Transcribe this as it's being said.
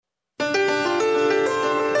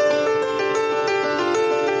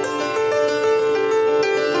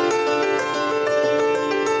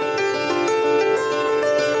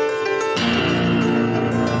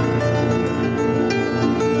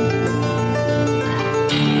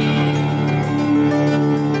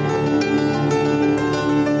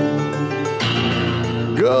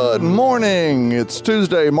Good morning. It's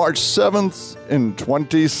Tuesday, March 7th in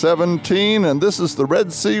 2017, and this is the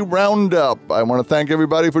Red Sea Roundup. I want to thank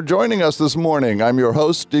everybody for joining us this morning. I'm your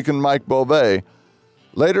host, Deacon Mike Beauvais.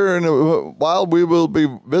 Later in a while, we will be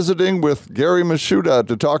visiting with Gary Michuta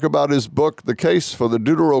to talk about his book, The Case for the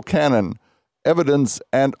Deuterocanon, Evidence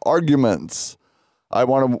and Arguments. I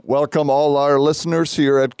want to welcome all our listeners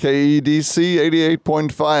here at KEDC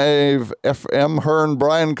 88.5 FM Hearn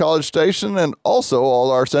Bryan College Station, and also all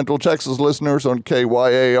our Central Texas listeners on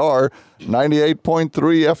KYAR 98.3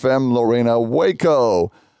 FM Lorena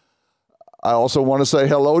Waco. I also want to say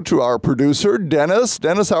hello to our producer, Dennis.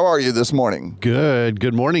 Dennis, how are you this morning? Good.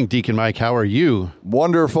 Good morning, Deacon Mike. How are you?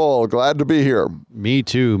 Wonderful. Glad to be here. Me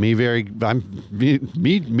too. Me too.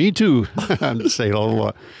 I'm saying a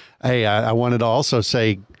little. Hey, I wanted to also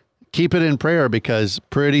say, keep it in prayer, because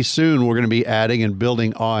pretty soon we're going to be adding and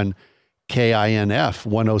building on KINF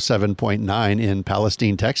 107.9 in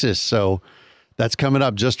Palestine, Texas. So that's coming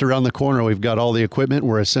up just around the corner. We've got all the equipment.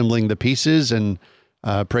 We're assembling the pieces, and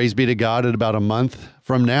praise be to God, at about a month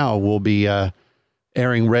from now, we'll be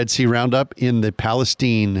airing Red Sea Roundup in the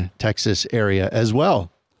Palestine, Texas area as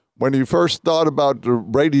well. When you first thought about the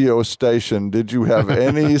radio station, did you have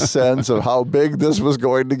any sense of how big this was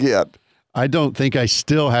going to get? I don't think I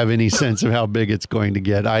still have any sense of how big it's going to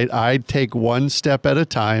get. I take one step at a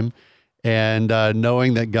time, and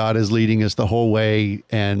knowing that God is leading us the whole way,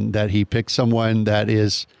 and that he picked someone that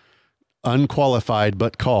is unqualified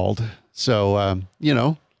but called. So,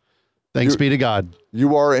 thanks be to God.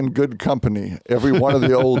 You are in good company. Every one of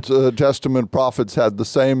the Old Testament prophets had the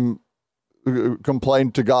same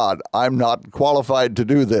complaint to God: I'm not qualified to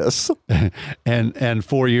do this. And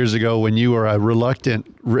 4 years ago, when you were a reluctant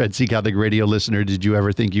Red Sea Catholic Radio listener, did you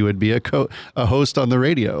ever think you would be a host on the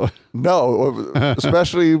radio? No,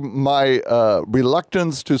 especially my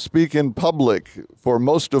reluctance to speak in public for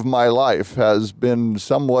most of my life has been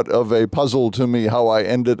somewhat of a puzzle to me, how I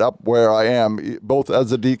ended up where I am, both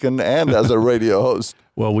as a deacon and as a radio host.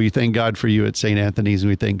 Well, we thank God for you at St. Anthony's, and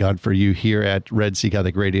we thank God for you here at Red Sea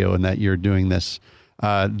Catholic Radio, and that you're doing this.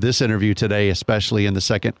 This interview today, especially in the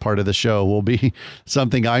second part of the show, will be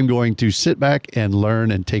something I'm going to sit back and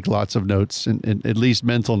learn and take lots of notes, and at least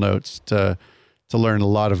mental notes, to learn a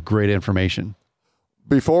lot of great information.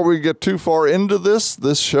 Before we get too far into this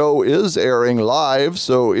show is airing live,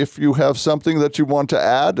 so if you have something that you want to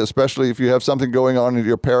add, especially if you have something going on in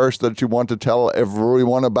your parish that you want to tell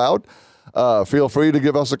everyone about, feel free to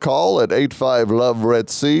give us a call at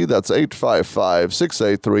 85-LOVE-RED-SEA. That's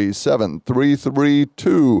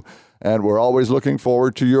 855-683-7332. And we're always looking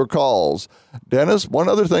forward to your calls. Dennis, one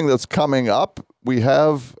other thing that's coming up, we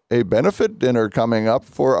have a benefit dinner coming up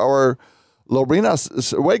for our Lorena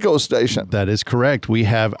Waco station. That is correct. We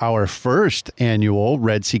have our first annual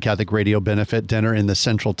Red Sea Catholic Radio benefit dinner in the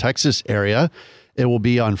Central Texas area. It will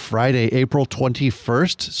be on Friday, April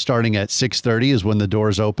 21st, starting at 6:30 is when the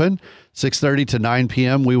doors open. 6:30 to 9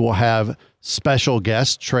 p.m., we will have special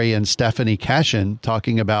guests, Trey and Stephanie Cashin,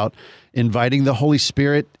 talking about inviting the Holy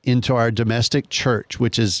Spirit into our domestic church,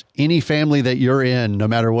 which is any family that you're in, no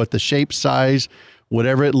matter what the shape, size,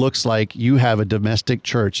 whatever it looks like, you have a domestic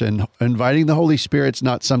church. And inviting the Holy Spirit's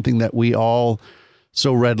not something that we all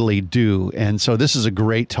so readily do. And so this is a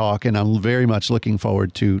great talk, and I'm very much looking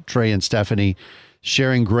forward to Trey and Stephanie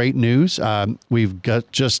sharing great news. We've got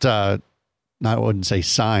just, I wouldn't say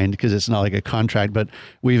signed because it's not like a contract, but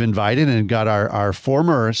we've invited and got our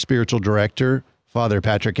former spiritual director, Father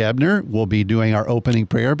Patrick Ebner, will be doing our opening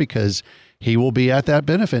prayer, because he will be at that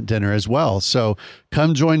benefit dinner as well. So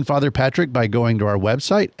come join Father Patrick by going to our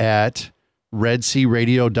website at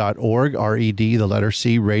redsearadio.org, R-E-D, the letter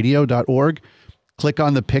C, radio.org. Click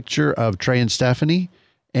on the picture of Trey and Stephanie,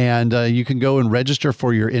 and you can go and register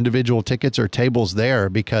for your individual tickets or tables there,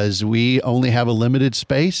 because we only have a limited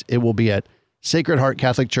space. It will be at Sacred Heart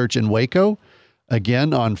Catholic Church in Waco,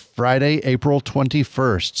 again on Friday, April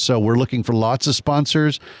 21st. So we're looking for lots of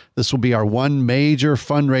sponsors. This will be our one major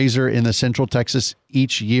fundraiser in the Central Texas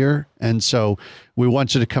each year, and so we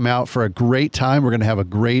want you to come out for a great time. We're going to have a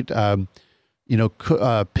great,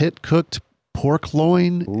 pit-cooked pork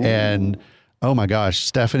loin. Ooh. And oh my gosh,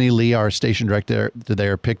 Stephanie Lee, our station director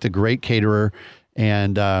there, picked a great caterer,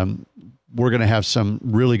 and we're going to have some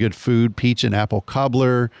really good food, peach and apple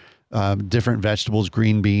cobbler, different vegetables,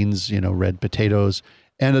 green beans, red potatoes,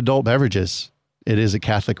 and adult beverages. It is a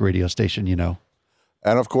Catholic radio station,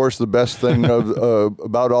 And of course, the best thing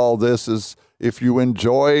about all this is if you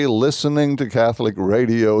enjoy listening to Catholic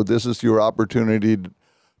radio, this is your opportunity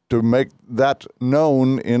to make that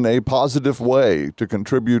known in a positive way, to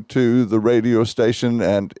contribute to the radio station,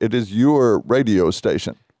 and it is your radio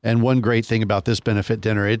station. And one great thing about this benefit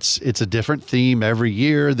dinner, it's a different theme every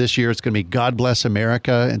year. This year it's going to be God Bless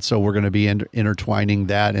America. And so we're going to be intertwining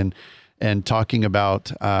that and talking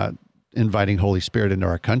about inviting Holy Spirit into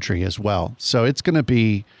our country as well. So it's going to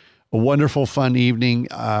be a wonderful, fun evening.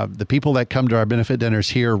 The people that come to our benefit dinners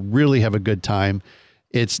here really have a good time.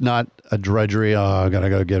 It's not a drudgery, I got to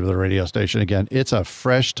go get to the radio station again. It's a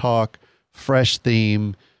fresh talk, fresh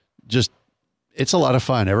theme, just it's a lot of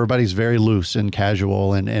fun. Everybody's very loose and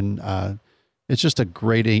casual, and it's just a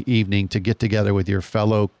great evening to get together with your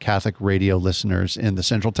fellow Catholic radio listeners in the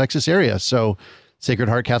Central Texas area. So Sacred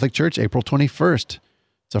Heart Catholic Church, April 21st.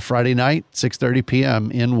 It's a Friday night, 6:30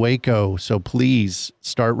 p.m. in Waco. So please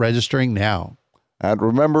start registering now. And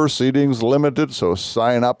remember, seating's limited, so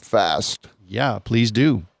sign up fast. Yeah, please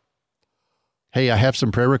do. Hey, I have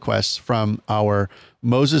some prayer requests from our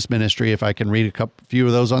Moses ministry, if I can read a few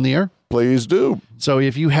of those on the air. Please do. So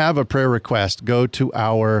if you have a prayer request, go to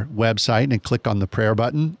our website and click on the prayer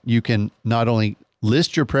button. You can not only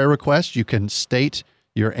list your prayer request, you can state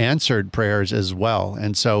your answered prayers as well.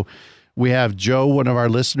 And so we have Joe, one of our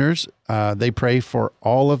listeners. They pray for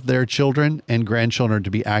all of their children and grandchildren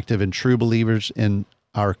to be active and true believers in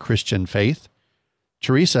our Christian faith.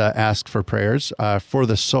 Teresa asked for prayers for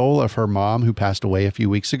the soul of her mom who passed away a few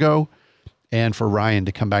weeks ago, and for Ryan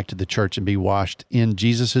to come back to the church and be washed in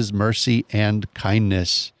Jesus's mercy and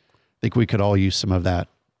kindness. I think we could all use some of that.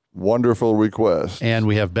 Wonderful request. And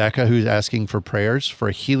we have Becca, who's asking for prayers for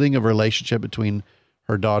a healing of relationship between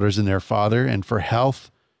her daughters and their father, and for health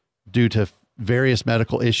due to various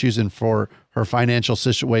medical issues, and for her financial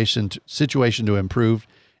situation to improve,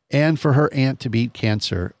 and for her aunt to beat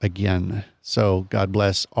cancer again. So God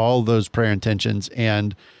bless all those prayer intentions.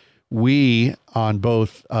 And we, on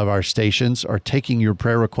both of our stations, are taking your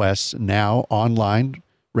prayer requests now online,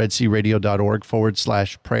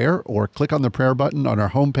 redcradio.org/prayer, or click on the prayer button on our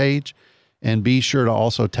homepage, and be sure to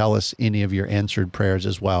also tell us any of your answered prayers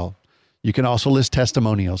as well. You can also list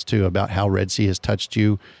testimonials too about how Red Sea has touched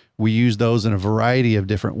you. We use those in a variety of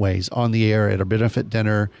different ways, on the air, at a benefit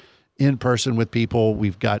dinner, in person with people.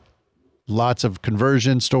 We've got lots of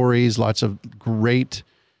conversion stories, lots of great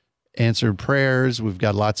answered prayers. We've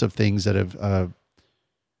got lots of things that have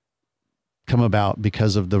come about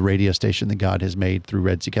because of the radio station that God has made through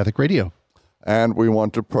Red Sea Catholic Radio. And we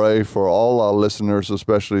want to pray for all our listeners,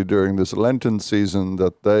 especially during this Lenten season,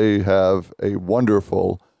 that they have a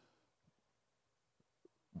wonderful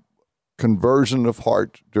conversion of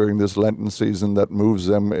heart during this Lenten season that moves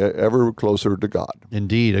them ever closer to God.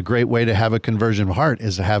 Indeed. A great way to have a conversion of heart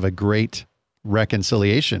is to have a great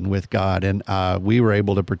reconciliation with God. And we were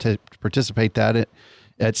able to participate that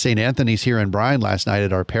at St. Anthony's here in Bryan last night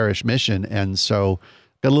at our parish mission. And so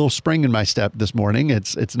got a little spring in my step this morning.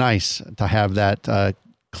 It's nice to have that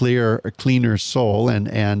cleaner soul.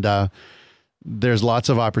 And there's lots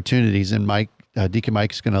of opportunities. And Deacon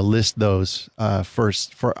Mike's going to list those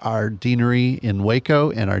first for our deanery in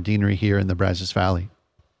Waco and our deanery here in the Brazos Valley.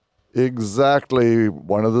 Exactly.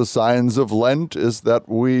 One of the signs of Lent is that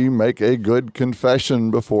we make a good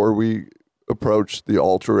confession before we approach the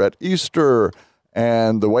altar at Easter.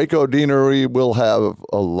 And the Waco Deanery will have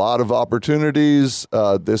a lot of opportunities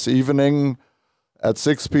this evening at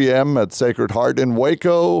 6 p.m. at Sacred Heart in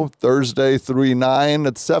Waco, Thursday 3/9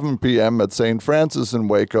 at 7 p.m. at St. Francis in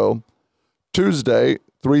Waco, Tuesday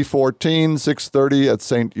 3/14, 6:30 at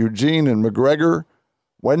St. Eugene in McGregor,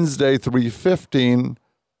 Wednesday 3/15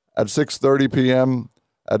 at 6:30 p.m.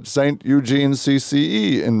 at St. Eugene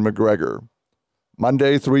CCE in McGregor,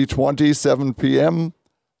 Monday 3/20, 7 p.m.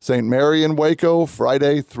 St. Mary in Waco,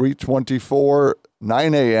 Friday 3/24,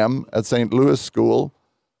 9 a.m. at St. Louis School.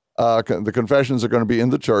 The confessions are going to be in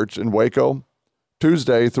the church in Waco.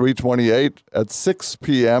 Tuesday 3/28 at 6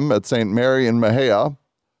 p.m. at St. Mary in Mexia.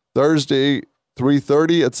 Thursday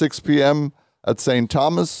 3:30 at 6 p.m. at St.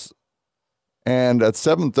 Thomas, and at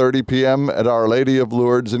 7:30 p.m. at Our Lady of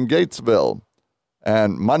Lourdes in Gatesville.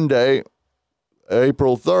 And Monday,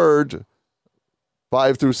 April 3rd,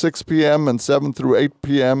 5 through 6 p.m. and 7 through 8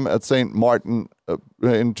 p.m. at St. Martin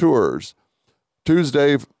in Tours.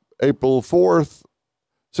 Tuesday, April 4th,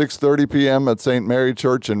 6:30 p.m. at St. Mary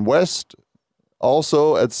Church in West,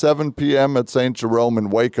 also at 7 p.m. at St. Jerome in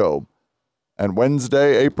Waco. And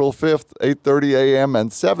Wednesday, April 5th, 8:30 a.m.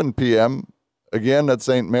 and 7 p.m., again at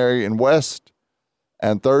St. Mary in West.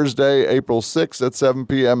 And Thursday, April 6th at 7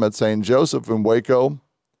 p.m. at St. Joseph in Waco.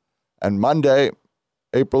 And Monday,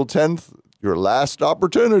 April 10th, your last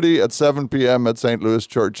opportunity at 7 p.m. at St. Louis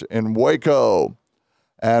Church in Waco.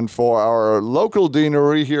 And for our local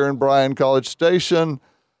deanery here in Bryan College Station,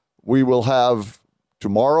 we will have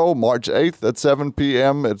Tomorrow, March 8th at 7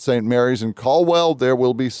 p.m. at St. Mary's in Caldwell, there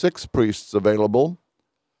will be 6 priests available.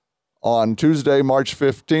 On Tuesday, March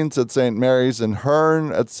 15th at St. Mary's in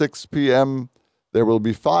Hearn at 6 p.m., there will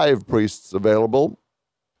be 5 priests available.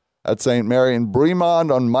 At St. Mary in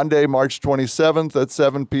Bremond on Monday, March 27th at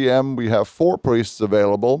 7 p.m., we have 4 priests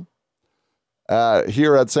available.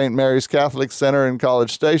 Here at St. Mary's Catholic Center in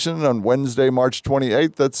College Station on Wednesday, March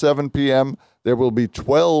 28th at 7 p.m., there will be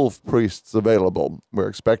 12 priests available. We're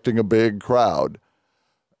expecting a big crowd.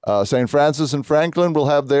 St. Francis and Franklin will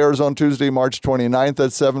have theirs on Tuesday, March 29th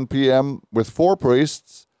at 7 p.m. with 4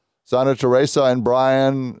 priests. Santa Teresa and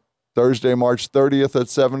Bryan, Thursday, March 30th at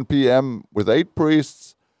 7 p.m. with 8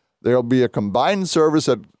 priests. There will be a combined service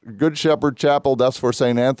at Good Shepherd Chapel. That's for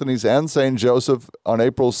St. Anthony's and St. Joseph on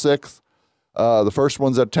April 6th. The first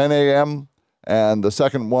one's at 10 a.m. and the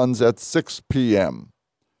second one's at 6 p.m.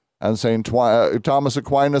 And St. Thomas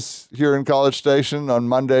Aquinas here in College Station on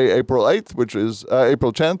Monday, April 8th, which is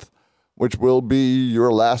April 10th, which will be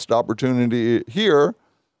your last opportunity here,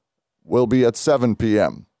 will be at 7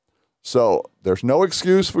 p.m. So there's no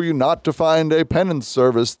excuse for you not to find a penance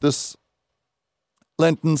service this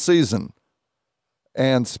Lenten season.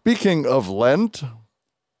 And speaking of Lent,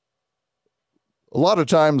 a lot of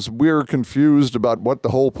times we're confused about what the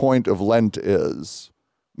whole point of Lent is.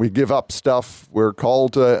 We give up stuff. We're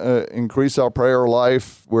called to increase our prayer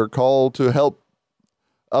life. We're called to help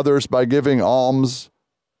others by giving alms.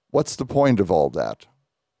 What's the point of all that?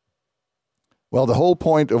 Well, the whole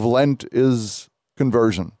point of Lent is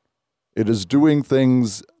conversion. It is doing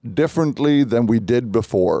things differently than we did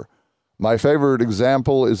before. My favorite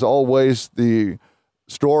example is always the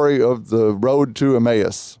story of the road to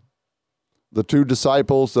Emmaus. The 2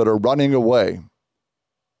 disciples that are running away.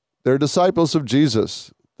 They're disciples of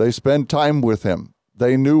Jesus. They spent time with him.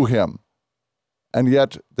 They knew him. And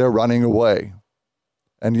yet they're running away.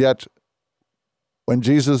 And yet when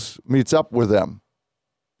Jesus meets up with them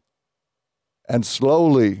and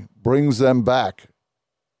slowly brings them back,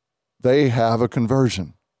 they have a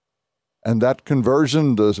conversion. And that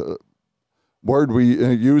conversion, the word we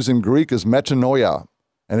use in Greek is metanoia.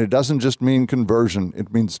 And it doesn't just mean conversion,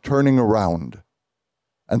 it means turning around.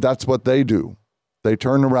 And that's what they do. They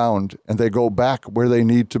turn around and they go back where they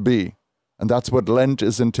need to be. And that's what Lent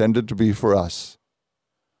is intended to be for us.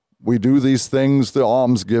 We do these things, the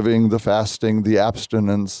almsgiving, the fasting, the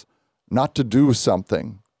abstinence, not to do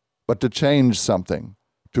something, but to change something,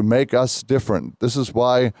 to make us different. This is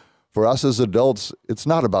why, for us as adults, it's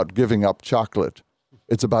not about giving up chocolate.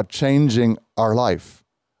 It's about changing our life,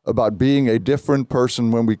 about being a different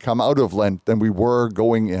person when we come out of Lent than we were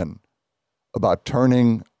going in, about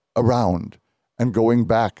turning around and going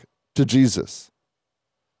back to Jesus.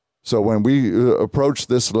 So when we approach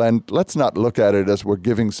this Lent, let's not look at it as we're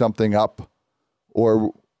giving something up,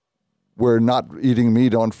 or we're not eating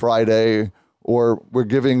meat on Friday, or we're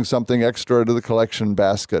giving something extra to the collection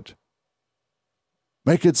basket.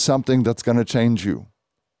 Make it something that's going to change you.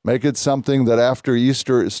 Make it something that after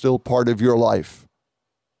Easter is still part of your life.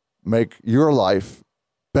 Make your life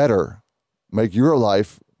better. Make your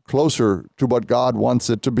life closer to what God wants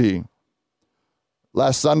it to be.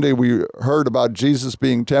 Last Sunday, we heard about Jesus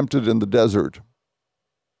being tempted in the desert.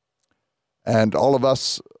 And all of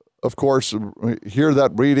us, of course, hear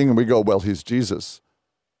that reading and we go, well, he's Jesus.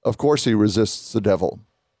 Of course he resists the devil.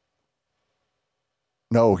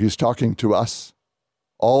 No, he's talking to us.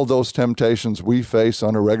 All those temptations we face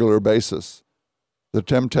on a regular basis. The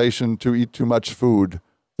temptation to eat too much food.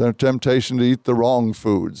 The temptation to eat the wrong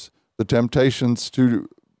foods. The temptations to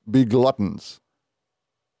be gluttons.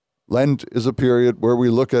 Lent is a period where we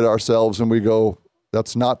look at ourselves and we go,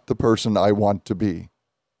 that's not the person I want to be.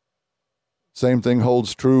 Same thing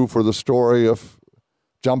holds true for the story of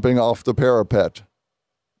jumping off the parapet.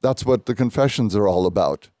 That's what the confessions are all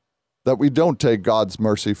about. That we don't take God's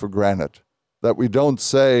mercy for granted. That we don't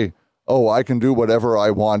say, oh, I can do whatever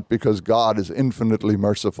I want because God is infinitely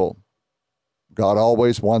merciful. God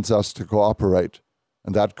always wants us to cooperate.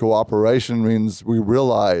 And that cooperation means we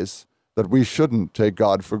realize that we shouldn't take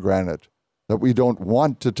God for granted, that we don't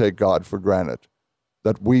want to take God for granted,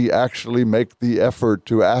 that we actually make the effort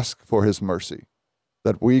to ask for his mercy,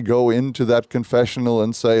 that we go into that confessional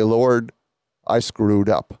and say, Lord, I screwed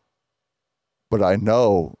up, but I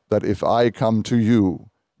know that if I come to you,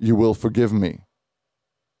 you will forgive me.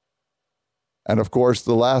 And of course,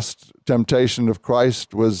 the last temptation of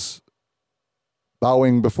Christ was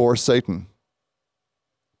bowing before Satan.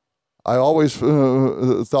 I always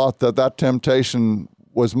thought that that temptation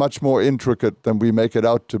was much more intricate than we make it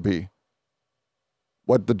out to be.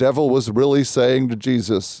 What the devil was really saying to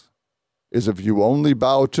Jesus is if you only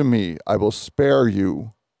bow to me, I will spare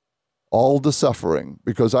you all the suffering,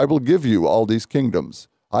 because I will give you all these kingdoms.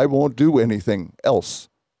 I won't do anything else.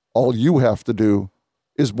 All you have to do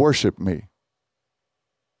is worship me.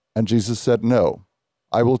 And Jesus said, no,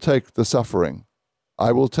 I will take the suffering.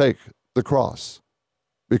 I will take the cross,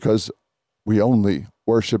 because we only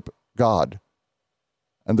worship God.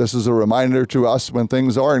 And this is a reminder to us when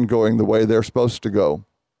things aren't going the way they're supposed to go,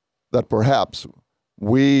 that perhaps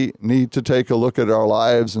we need to take a look at our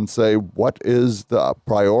lives and say, what is the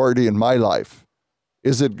priority in my life?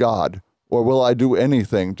 Is it God, or will I do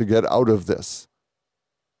anything to get out of this?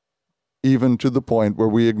 Even to the point where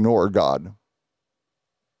we ignore God.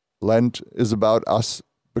 Lent is about us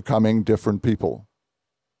becoming different people,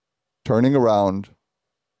 turning around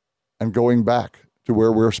and going back to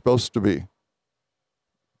where we're supposed to be,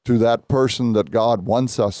 to that person that God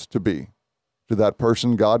wants us to be, to that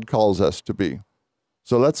person God calls us to be.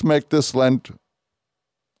 So let's make this Lent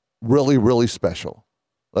really, really special.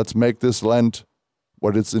 Let's make this Lent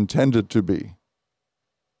what it's intended to be.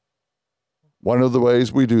 One of the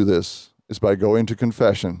ways we do this is by going to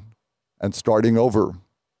confession and starting over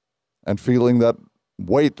and feeling that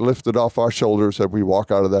weight lifted off our shoulders as we walk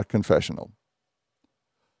out of that confessional.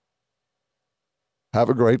 Have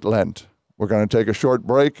a great Lent. We're going to take a short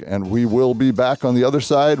break, and we will be back on the other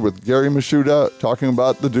side with Gary Michuta talking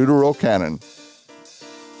about the Deuterocanon.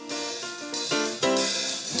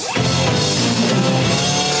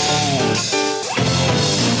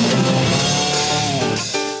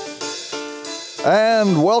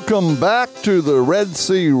 And welcome back to the Red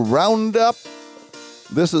Sea Roundup.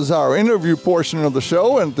 This is our interview portion of the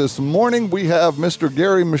show, and this morning we have Mr.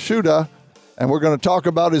 Gary Michuta, and we're going to talk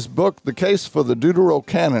about his book, The Case for the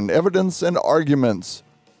Deuterocanon, Evidence and Arguments.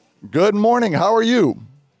 Good morning. How are you?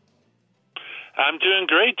 I'm doing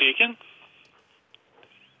great, Deacon.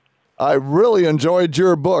 I really enjoyed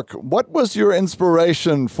your book. What was your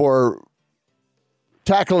inspiration for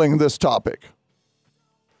tackling this topic?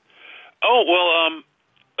 Oh, well,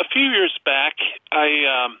 a few years back,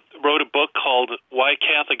 I wrote a book called Why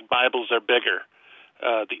Catholic Bibles Are Bigger,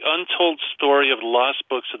 the untold story of the lost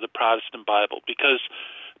books of the Protestant Bible, because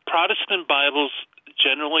Protestant Bibles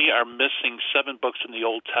generally are missing 7 books in the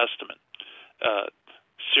Old Testament: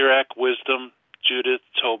 Sirach, Wisdom, Judith,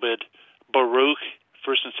 Tobit, Baruch,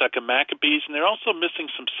 1st and 2nd Maccabees, and they're also missing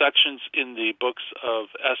some sections in the books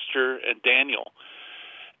of Esther and Daniel.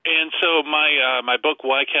 And so my book,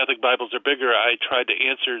 Why Catholic Bibles Are Bigger, I tried to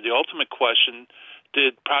answer the ultimate question: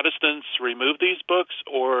 did Protestants remove these books,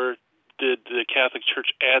 or did the Catholic Church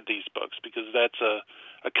add these books? Because that's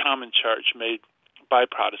a common charge made by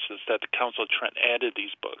Protestants, that the Council of Trent added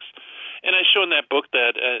these books. And I show in that book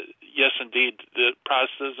that, yes, indeed, the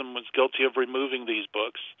Protestantism was guilty of removing these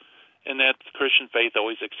books, and that the Christian faith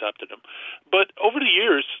always accepted them. But over the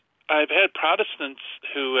years, I've had Protestants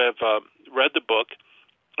who have read the book,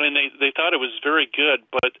 and they thought it was very good,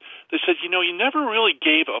 but they said, you never really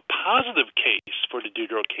gave a positive case for the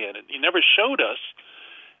Deuterocanon. You never showed us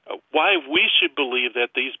why we should believe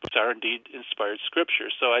that these books are indeed inspired scripture.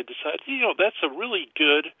 So I decided, that's a really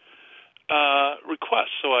good request.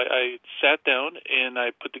 So I sat down and I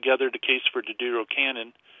put together the case for the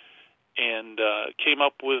Deuterocanon and came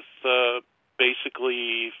up with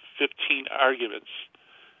basically 15 arguments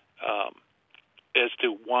as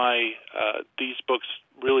to why these books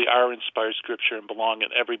really are inspired scripture and belong in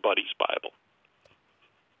everybody's Bible.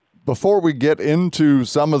 Before we get into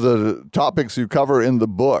some of the topics you cover in the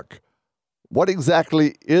book, what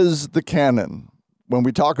exactly is the canon? When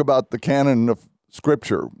we talk about the canon of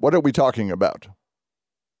scripture, what are we talking about?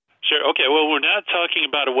 Sure. Okay. Well, we're not talking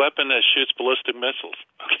about a weapon that shoots ballistic missiles.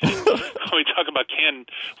 Okay. When we talk about canon,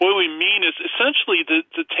 what we mean is essentially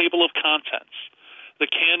the table of contents. The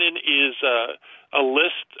canon is a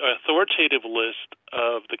list, an authoritative list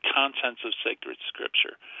of the contents of sacred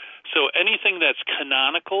scripture. So anything that's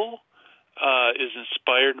canonical is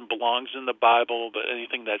inspired and belongs in the Bible, but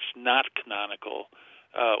anything that's not canonical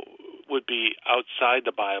would be outside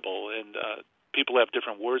the Bible. And people have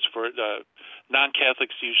different words for it.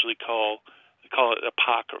 Non-Catholics usually call it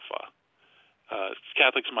apocrypha.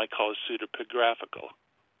 Catholics might call it pseudepigraphical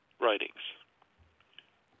writings.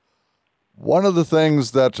 One of the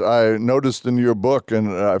things that I noticed in your book,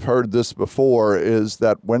 and I've heard this before, is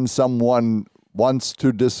that when someone wants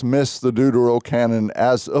to dismiss the Deuterocanon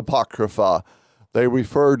as apocrypha, they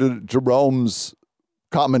refer to Jerome's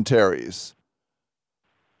commentaries.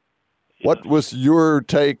 Yes. What was your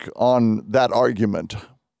take on that argument?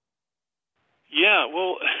 Yeah,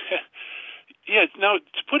 well, Yeah, now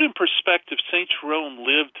to put in perspective, Saint Jerome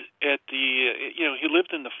lived he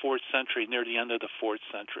lived in the 4th century, near the end of the 4th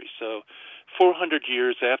century, so 400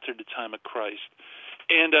 years after the time of Christ.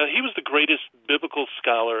 And he was the greatest biblical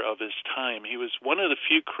scholar of his time. He was one of the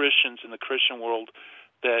few Christians in the Christian world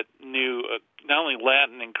that knew not only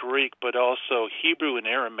Latin and Greek, but also Hebrew and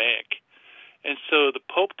Aramaic. And so the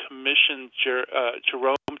Pope commissioned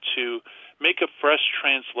Jerome to make a fresh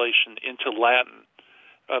translation into Latin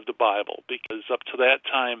of the Bible, because up to that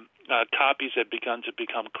time, copies had begun to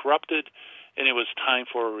become corrupted, and it was time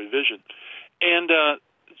for a revision. And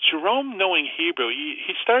Jerome, knowing Hebrew,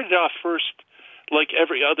 he started off first, like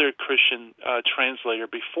every other Christian translator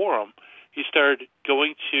before him, he started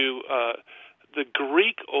going to the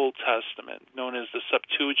Greek Old Testament, known as the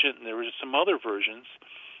Septuagint, and there were some other versions.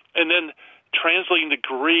 And then translating the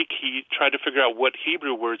Greek, he tried to figure out what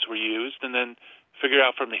Hebrew words were used, and then figure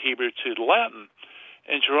out from the Hebrew to the Latin.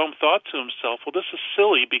 And Jerome thought to himself, well, this is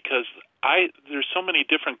silly because there's so many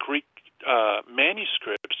different Greek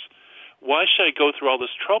manuscripts. Why should I go through all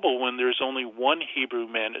this trouble when there's only one Hebrew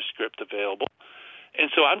manuscript available? And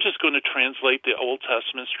so I'm just going to translate the Old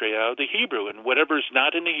Testament straight out of the Hebrew, and whatever's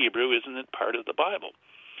not in the Hebrew isn't part of the Bible.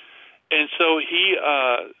 And so he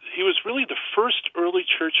was really the first early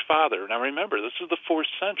church father. Now remember, this is the 4th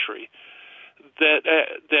century.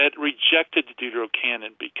 That rejected the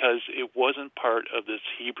Deuterocanon because it wasn't part of this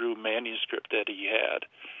Hebrew manuscript that he had.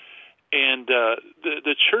 And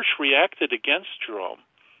the church reacted against Jerome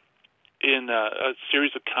in a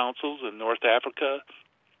series of councils in North Africa,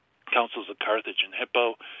 councils of Carthage and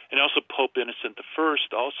Hippo, and also Pope Innocent I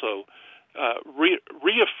also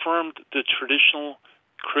reaffirmed the traditional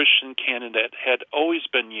Christian canon that had always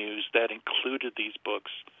been used that included these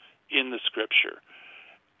books in the Scripture.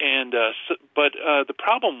 And but the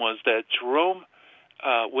problem was that Jerome,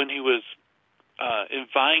 when he was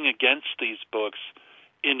vying against these books,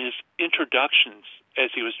 in his introductions as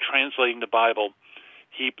he was translating the Bible,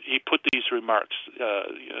 he put these remarks.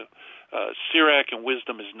 Sirach and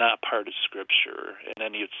wisdom is not part of Scripture, and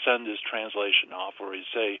then he would send his translation off, or he'd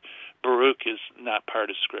say Baruch is not part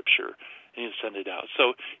of Scripture, and he'd send it out.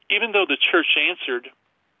 So even though the church answered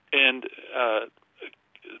and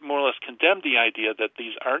more or less condemned the idea that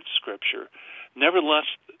these aren't Scripture, nevertheless,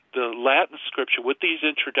 the Latin Scripture with these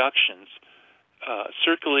introductions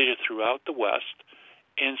circulated throughout the West,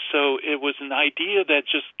 and so it was an idea that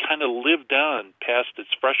just kind of lived on past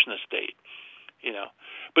its freshness date, you know.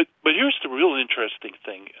 But here's the real interesting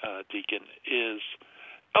thing, Deacon, is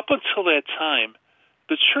up until that time,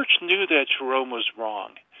 the church knew that Jerome was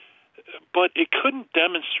wrong, but it couldn't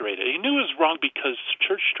demonstrate it. He knew it was wrong because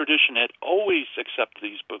church tradition had always accepted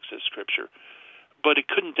these books as Scripture, but it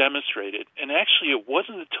couldn't demonstrate it. And actually, it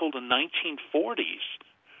wasn't until the 1940s,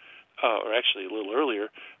 or actually a little earlier,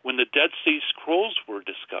 when the Dead Sea Scrolls were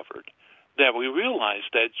discovered, that we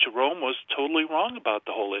realized that Jerome was totally wrong about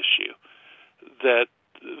the whole issue, that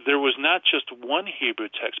there was not just one Hebrew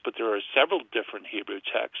text, but there are several different Hebrew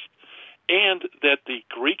texts, and that the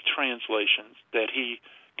Greek translations that he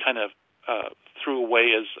kind of threw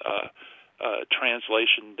away as a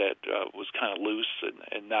translation that was kind of loose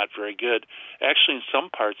and not very good, actually in some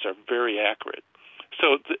parts are very accurate.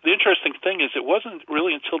 So the interesting thing is it wasn't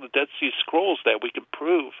really until the Dead Sea Scrolls that we could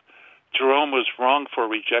prove Jerome was wrong for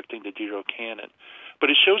rejecting the Deuterocanon. But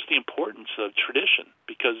it shows the importance of tradition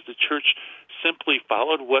because the church simply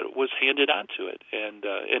followed what was handed on to it, and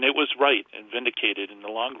it was right and vindicated in the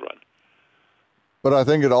long run. But I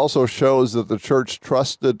think it also shows that the church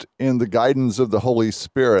trusted in the guidance of the Holy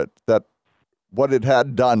Spirit, that what it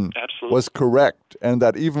had done Absolutely. was correct, and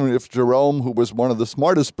that even if Jerome, who was one of the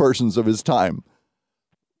smartest persons of his time,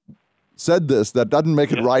 said this, that doesn't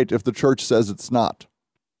make it right if the church says it's not.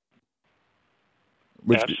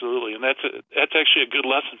 Absolutely, and that's actually a good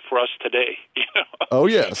lesson for us today. You know? Oh,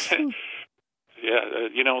 yes. Yeah,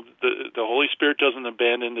 the Holy Spirit doesn't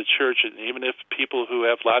abandon the church, and even if people who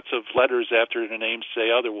have lots of letters after their names say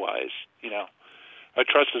otherwise, our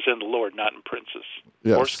trust is in the Lord, not in princes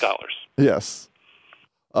or scholars. Yes.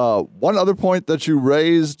 One other point that you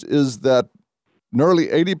raised is that nearly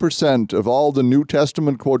 80% of all the New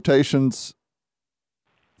Testament quotations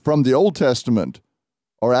from the Old Testament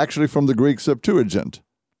are actually from the Greek Septuagint.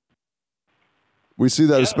 We see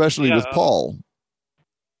that especially with Paul.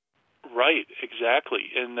 Right,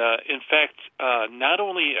 exactly. And in fact, not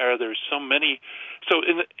only are there so many, so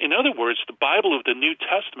in other words, the Bible of the New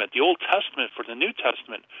Testament, the Old Testament for the New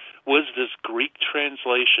Testament, was this Greek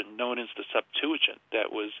translation known as the Septuagint.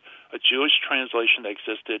 That was a Jewish translation that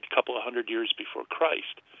existed a couple of hundred years before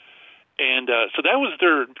Christ. And so that was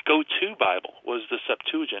their go-to Bible, was the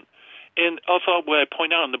Septuagint. And also what I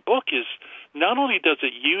point out in the book is not only does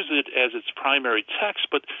it use it as its primary text,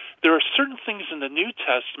 but there are certain things in the New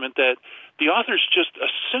Testament that the authors just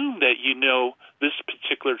assume that you know this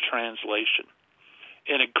particular translation.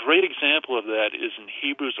 And a great example of that is in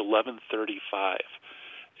Hebrews 11:35.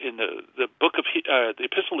 In the book of the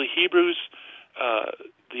Epistle to Hebrews,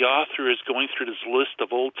 the author is going through this list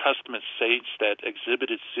of Old Testament saints that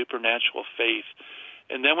exhibited supernatural faith.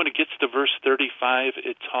 And then when it gets to verse 35,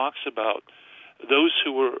 it talks about those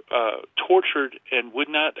who were tortured and would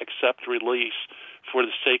not accept release for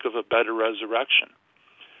the sake of a better resurrection.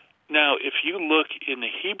 Now, if you look in the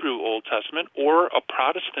Hebrew Old Testament or a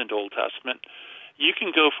Protestant Old Testament, you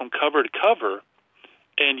can go from cover to cover,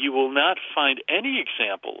 and you will not find any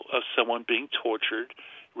example of someone being tortured,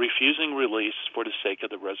 refusing release for the sake of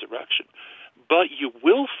the resurrection. But you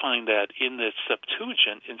will find that in the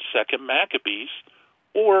Septuagint, in 2 Maccabees,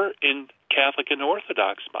 or in Catholic and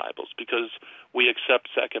Orthodox Bibles, because we accept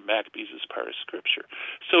 2 Maccabees as part of Scripture.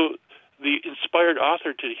 So the inspired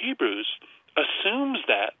author to the Hebrews assumes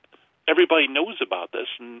that everybody knows about this,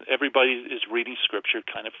 and everybody is reading Scripture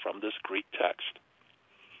kind of from this Greek text.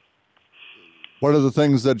 One of the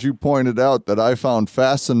things that you pointed out that I found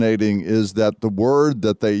fascinating is that the word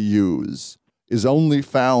that they use is only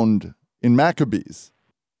found in Maccabees,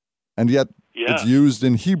 and yet it's used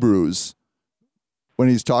in Hebrews when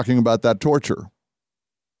he's talking about that torture.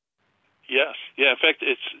 Yes. Yeah, in fact,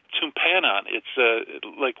 it's tympanon. It's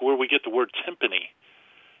like where we get the word timpani.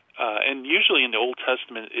 And usually in the Old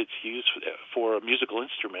Testament, it's used for a musical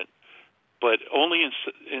instrument, but only in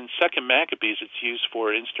 2 Maccabees, it's used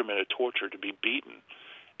for an instrument of torture, to be beaten.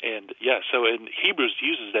 And so in Hebrews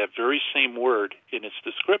uses that very same word in its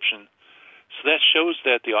description. So that shows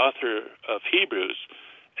that the author of Hebrews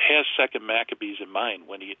has 2 Maccabees in mind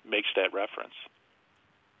when he makes that reference.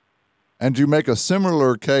 And you make a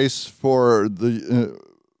similar case for the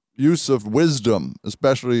use of wisdom,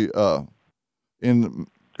 especially in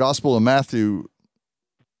Gospel of Matthew,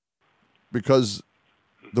 because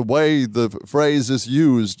the way the phrase is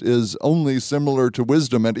used is only similar to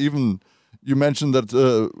wisdom. And even you mentioned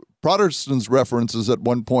that Protestants' references at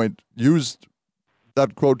one point used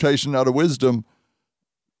that quotation out of wisdom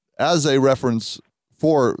as a reference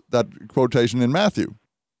for that quotation in Matthew.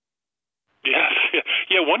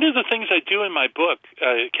 Yeah, one of the things I do in my book,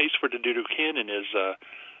 Case for the Deuterocanon, is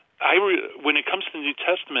when it comes to New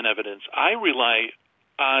Testament evidence, I rely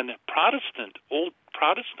on Old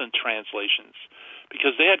Protestant translations,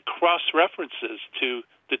 because they had cross-references to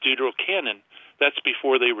the Deuterocanon. That's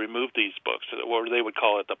before they removed these books, or they would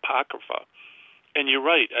call it the Apocrypha. And you're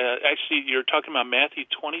right. Actually, you're talking about Matthew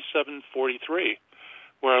 27:43,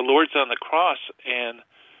 where our Lord's on the cross, and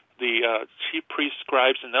the chief priests,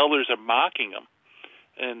 scribes, and elders are mocking him.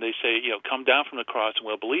 And they say, come down from the cross and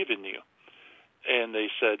we'll believe in you. And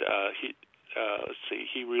they said,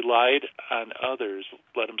 he relied on others,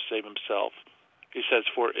 let him save himself. He says,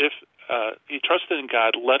 for if he trusted in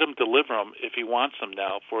God, let him deliver him if he wants him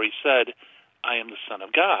now, for he said, I am the Son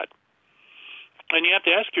of God. And you have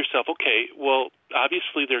to ask yourself, okay, well,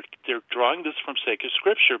 obviously they're drawing this from sacred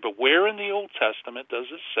Scripture, but where in the Old Testament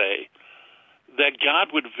does it say that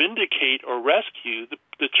God would vindicate or rescue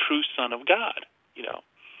the true Son of God?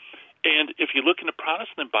 And if you look in the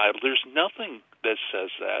Protestant Bible, there's nothing that says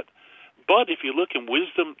that. But if you look in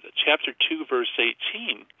Wisdom chapter 2, verse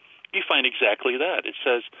 18, you find exactly that. It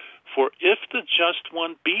says, for if the just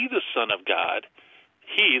one be the Son of God,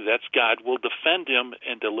 he, that's God, will defend him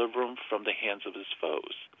and deliver him from the hands of his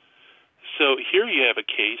foes. So here you have a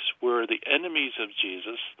case where the enemies of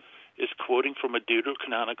Jesus is quoting from a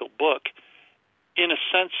deuterocanonical book, in a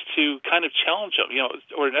sense to kind of challenge him,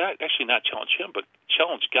 or actually not challenge him, but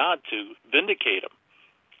challenge God to vindicate him,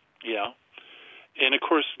 And, of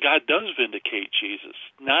course, God does vindicate Jesus,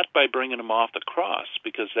 not by bringing him off the cross,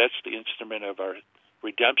 because that's the instrument of our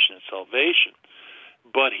redemption and salvation,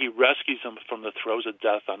 but he rescues him from the throes of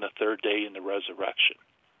death on the third day in the resurrection.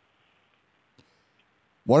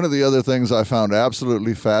 One of the other things I found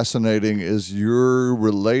absolutely fascinating is you're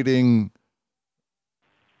relating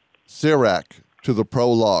Sirach to the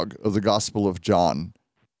prologue of the Gospel of John.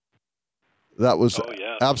 That was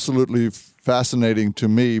absolutely fascinating to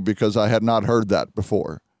me because I had not heard that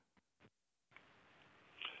before.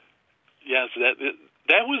 Yes,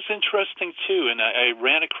 that was interesting too, and I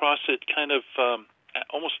ran across it kind of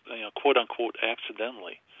almost quote unquote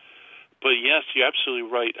accidentally. But yes, you're absolutely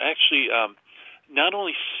right. Actually, not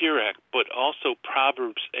only Sirach but also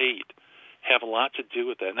Proverbs 8 have a lot to do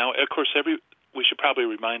with that. Now, of course, we should probably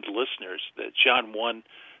remind the listeners that John 1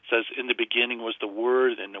 says, in the beginning was the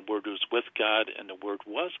Word, and the Word was with God, and the Word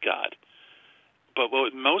was God. But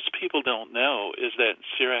what most people don't know is that in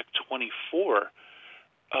Sirach 24,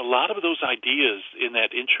 a lot of those ideas in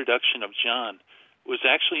that introduction of John was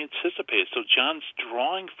actually anticipated. So John's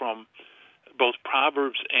drawing from both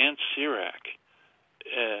Proverbs and Sirach.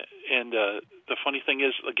 The funny thing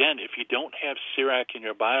is, again, if you don't have Sirach in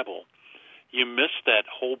your Bible, you miss that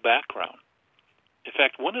whole background. In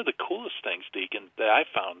fact, one of the coolest things, Deacon, that I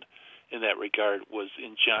found in that regard was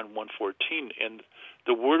in John 1:14, and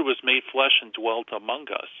the Word was made flesh and dwelt among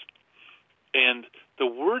us. And the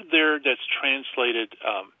word there that's translated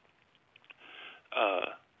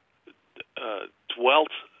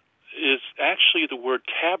dwelt is actually the word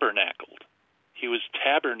tabernacled. He was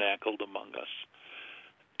tabernacled among us.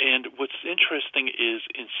 And what's interesting is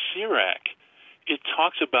in Sirach, it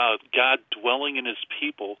talks about God dwelling in his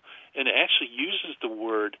people, and it actually uses the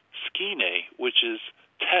word skene, which is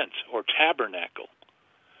tent or tabernacle.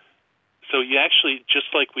 So you actually, just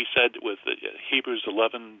like we said with Hebrews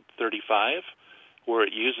 11:35, where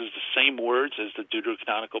it uses the same words as the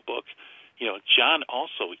Deuterocanonical book, John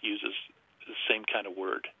also uses the same kind of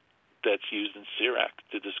word that's used in Sirach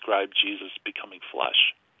to describe Jesus becoming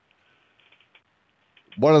flesh.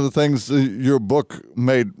 One of the things your book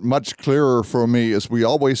made much clearer for me is we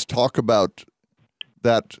always talk about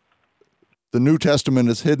that the New Testament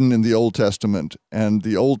is hidden in the Old Testament, and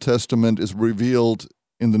the Old Testament is revealed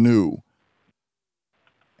in the New.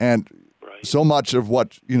 And so much of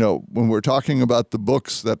what, when we're talking about the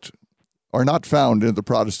books that are not found in the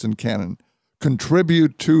Protestant canon,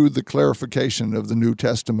 contribute to the clarification of the New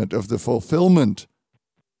Testament, of the fulfillment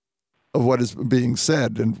of what is being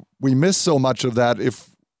said. And we miss so much of that if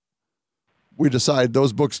we decide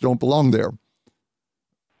those books don't belong there.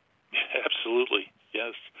 Absolutely,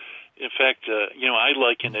 yes. In fact, I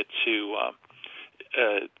liken it to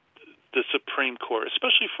the Supreme Court,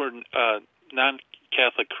 especially for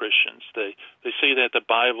non-Catholic Christians. They say that the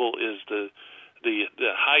Bible is the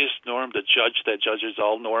highest norm, the judge that judges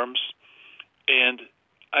all norms. And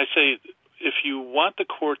I say, if you want the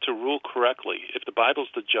court to rule correctly, if the Bible's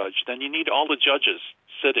the judge, then you need all the judges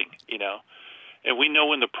sitting, And we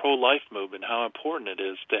know in the pro-life movement how important it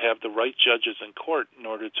is to have the right judges in court in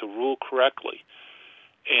order to rule correctly.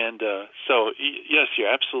 And so, yes,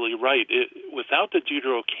 you're absolutely right. Without the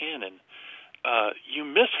Deuterocanon, you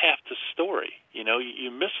miss half the story.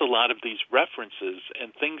 You miss a lot of these references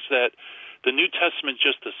and things that the New Testament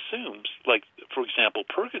just assumes, like, for example,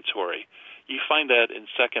 purgatory. You find that in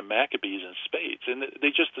 2 Maccabees in spades, and they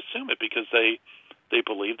just assume it because they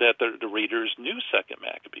believe that the readers knew 2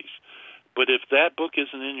 Maccabees. But if that book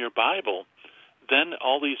isn't in your Bible, then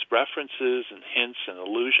all these references and hints and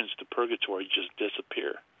allusions to purgatory just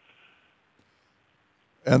disappear.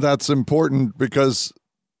 And that's important because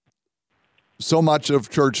so much of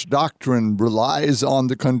church doctrine relies on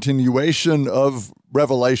the continuation of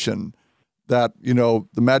revelation, that,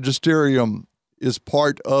 the magisterium is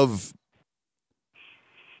part of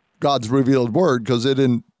God's revealed word because it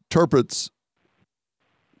interprets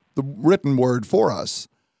the written word for us.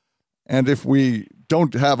 And if we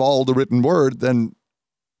don't have all the written word, then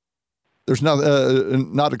there's not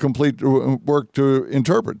a complete work to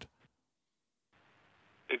interpret.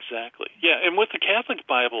 Exactly. Yeah, and with the Catholic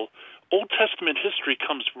Bible, Old Testament history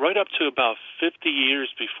comes right up to about 50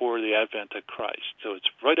 years before the advent of Christ. So it's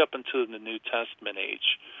right up until the New Testament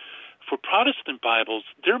age. For Protestant Bibles,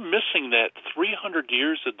 they're missing that 300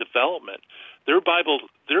 years of development. Their Bible,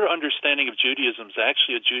 their understanding of Judaism is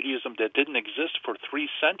actually a Judaism that didn't exist for 3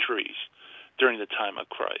 centuries during the time of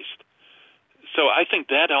Christ. So I think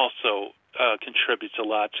that also contributes a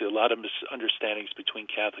lot to a lot of misunderstandings between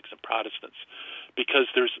Catholics and Protestants, because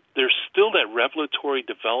there's still that revelatory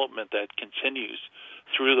development that continues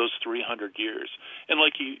through those 300 years. And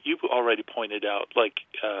like you've already pointed out, like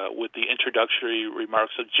with the introductory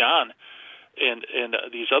remarks of John and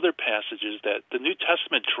these other passages, that the New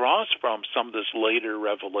Testament draws from some of this later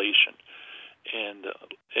revelation.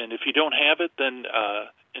 And if you don't have it, then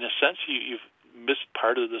in a sense you've missed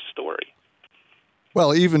part of the story.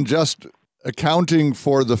 Well, even just accounting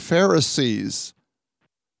for the Pharisees,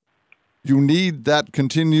 you need that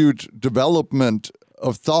continued development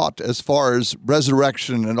of thought as far as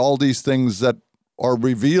resurrection and all these things that are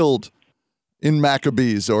revealed in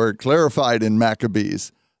Maccabees or clarified in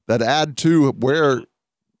Maccabees that add to where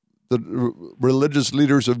the religious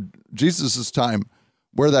leaders of Jesus' time,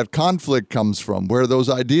 where that conflict comes from, where those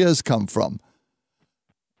ideas come from.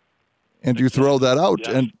 And you throw that out,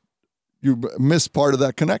 and you miss part of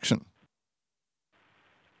that connection.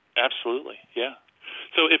 Absolutely, yeah.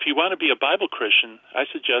 So if you want to be a Bible Christian, I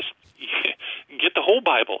suggest get the whole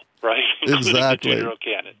Bible, right? Exactly. Including the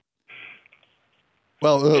Deuterocanon.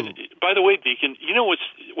 Well, by the way, Deacon, you know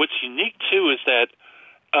what's unique too is that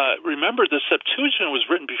remember the Septuagint was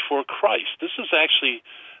written before Christ. This is actually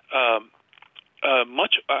the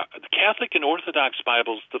Catholic and Orthodox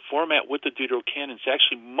Bibles. The format with the Deuterocanon is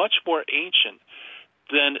actually much more ancient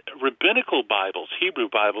than rabbinical Bibles, Hebrew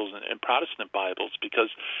Bibles, and Protestant Bibles, because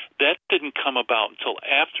that didn't come about until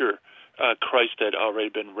after Christ had already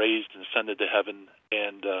been raised and ascended to heaven,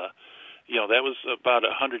 and that was about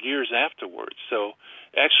 100 years afterwards. So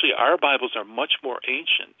actually our Bibles are much more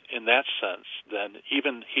ancient in that sense than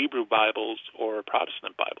even Hebrew Bibles or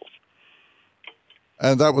Protestant Bibles.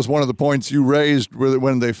 And that was one of the points you raised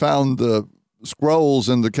when they found the scrolls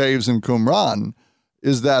in the caves in Qumran,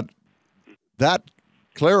 is that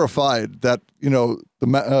clarified that,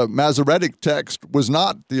 the Masoretic text was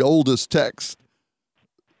not the oldest text.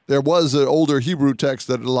 There was an older Hebrew text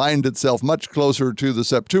that aligned itself much closer to the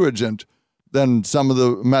Septuagint than some of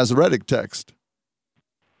the Masoretic text.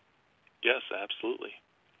 Yes, absolutely.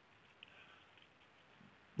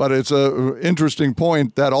 But it's an interesting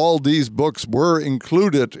point that all these books were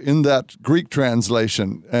included in that Greek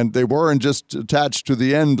translation, and they weren't just attached to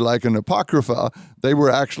the end like an Apocrypha. They were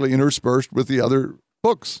actually interspersed with the other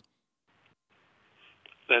books.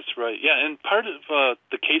 That's right. Yeah, and part of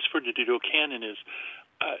the case for the Deuterocanon is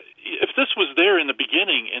if this was there in the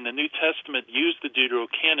beginning and the New Testament used the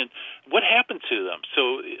Deuterocanon, what happened to them?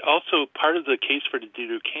 So also part of the case for the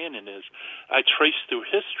Deuterocanon is I traced through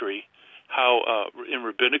history how in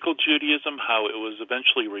rabbinical Judaism, how it was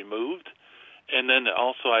eventually removed. And then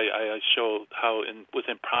also I show how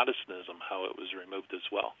within Protestantism, how it was removed as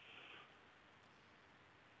well.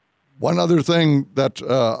 One other thing that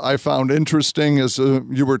I found interesting is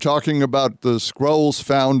you were talking about the scrolls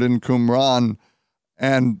found in Qumran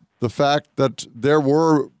and the fact that there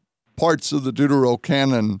were parts of the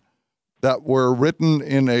Deuterocanon that were written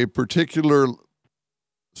in a particular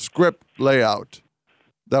script layout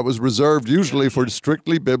that was reserved usually for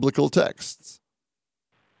strictly biblical texts.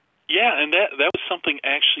 Yeah, and that was something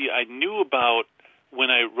actually I knew about when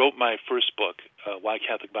I wrote my first book, Why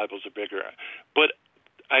Catholic Bibles Are Bigger. But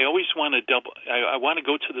I always want to I want to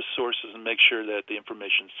go to the sources and make sure that the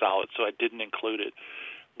information's solid, so I didn't include it.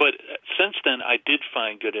 But since then, I did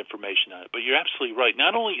find good information on it. But you're absolutely right.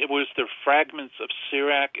 Not only was there fragments of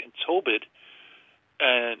Sirach and Tobit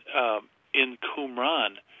and in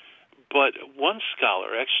Qumran, but one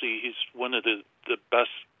scholar, actually, he's one of the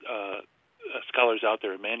best scholars out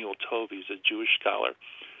there, Emmanuel Tov, he's a Jewish scholar.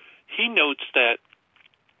 He notes that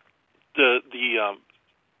the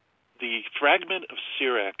fragment of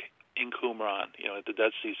Sirach in Qumran, the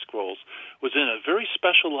Dead Sea Scrolls, was in a very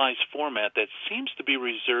specialized format that seems to be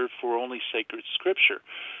reserved for only sacred scripture.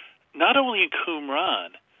 Not only in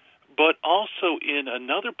Qumran, but also in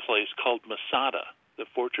another place called Masada, the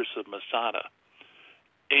fortress of Masada.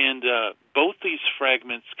 And both these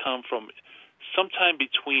fragments come from sometime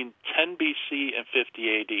between 10 BC and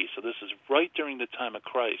 50 AD. So this is right during the time of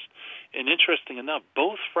Christ. And interesting enough,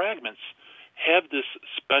 both fragments have this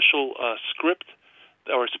special script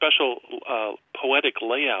or special poetic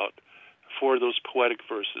layout for those poetic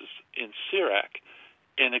verses in Sirach.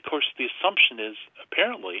 And, of course, the assumption is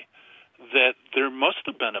apparently that there must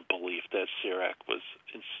have been a belief that Sirach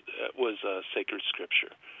was sacred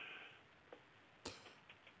scripture.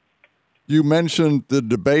 You mentioned the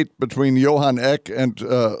debate between Johann Eck and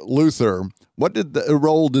Luther. What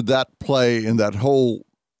role did that play in that whole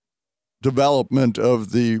development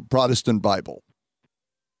of the Protestant Bible?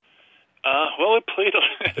 Well, it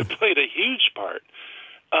played a huge part.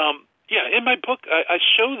 In my book, I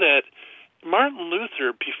show that Martin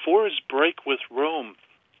Luther, before his break with Rome,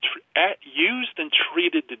 used and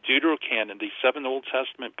treated the Deuterocanon, the 7 Old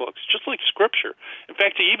Testament books, just like Scripture. In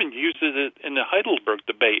fact, he even used it in the Heidelberg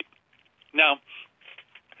debate. Now,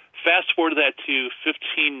 fast forward that to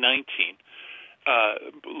 1519.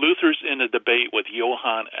 Luther's in a debate with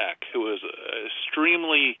Johann Eck, who is an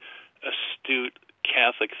extremely astute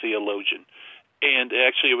Catholic theologian. And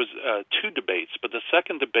actually, it was 2 debates, but the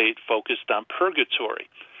second debate focused on purgatory.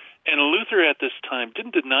 And Luther at this time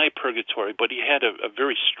didn't deny purgatory, but he had a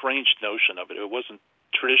very strange notion of it. It wasn't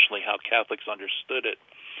traditionally how Catholics understood it.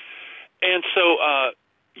 And so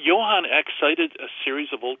Johann Eck cited a series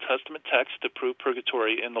of Old Testament texts to prove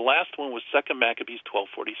purgatory, and the last one was 2 Maccabees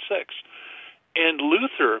 12:46. And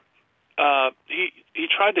Luther, he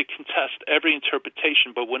tried to contest every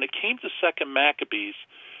interpretation, but when it came to 2 Maccabees,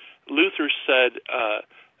 Luther said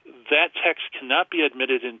that text cannot be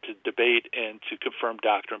admitted into debate and to confirm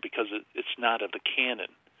doctrine because it's not of the canon.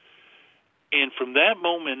 And from that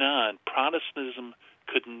moment on, Protestantism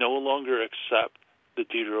could no longer accept the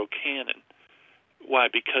Deuterocanon. Why?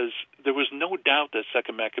 Because there was no doubt that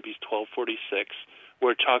 2 Maccabees 12:46,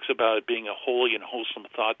 where it talks about it being a holy and wholesome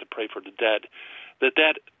thought to pray for the dead,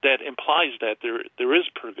 that implies that there is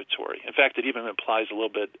purgatory. In fact, it even implies a little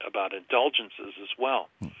bit about indulgences as well.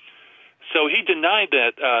 So he denied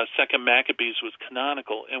that 2 Maccabees was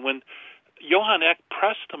canonical. And when Johann Eck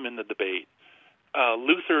pressed him in the debate,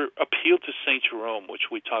 Luther appealed to St. Jerome,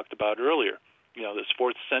 which we talked about earlier, this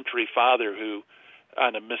 4th century father who,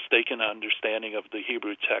 on a mistaken understanding of the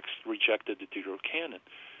Hebrew text, rejected the Deuterocanon.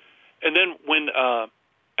 And then when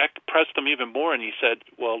Eck pressed him even more, and he said,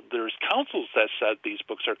 well, there's councils that said these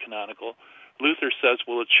books are canonical, Luther says,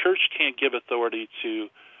 well, the church can't give authority to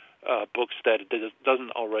books that it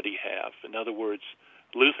doesn't already have. In other words,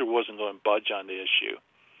 Luther wasn't going to budge on the issue.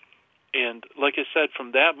 And like I said,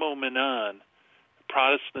 from that moment on,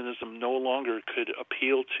 Protestantism no longer could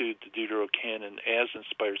appeal to the Deuterocanon as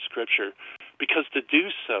inspired scripture, because to do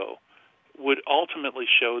so would ultimately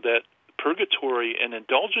show that purgatory and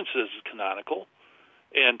indulgences is canonical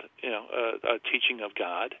and a teaching of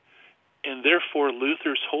God, and therefore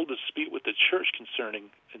Luther's whole dispute with the church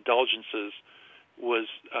concerning indulgences was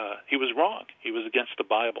he was wrong. He was against the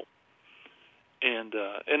Bible. And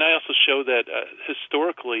I also show that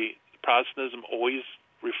historically Protestantism always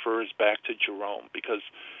refers back to Jerome, because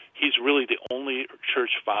he's really the only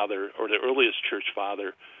church father, or the earliest church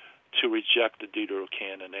father, to reject the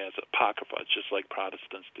Deuterocanon as apocrypha, just like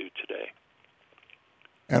Protestants do today.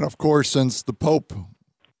 And of course, since the Pope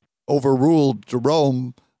overruled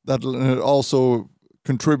Jerome, that also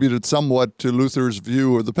contributed somewhat to Luther's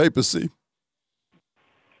view of the papacy.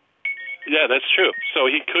 Yeah, that's true. So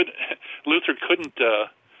Luther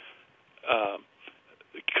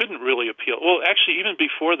couldn't really appeal. Well, actually, even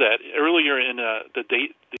before that, earlier in the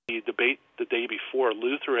debate the day before,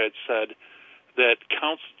 Luther had said that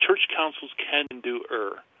church councils can and do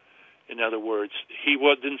err. In other words, he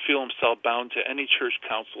didn't feel himself bound to any church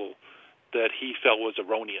council that he felt was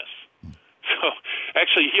erroneous. So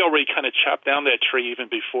actually, he already kind of chopped down that tree even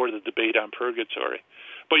before the debate on purgatory.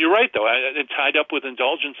 But you're right, though. It tied up with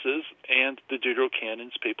indulgences and the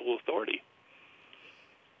Deuterocanon's papal authority.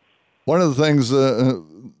 One of the things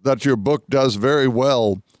that your book does very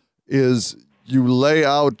well is you lay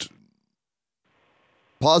out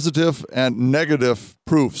positive and negative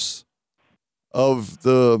proofs of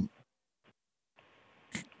the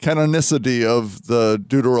canonicity of the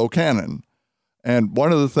Deuterocanon. And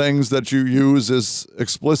one of the things that you use is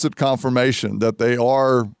explicit confirmation that they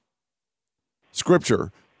are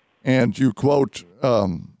scripture. And you quote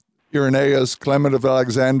Irenaeus, Clement of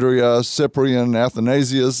Alexandria, Cyprian,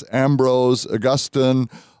 Athanasius, Ambrose, Augustine,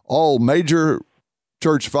 all major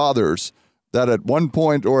church fathers that at one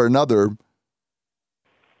point or another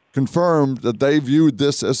confirmed that they viewed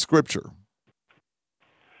this as scripture.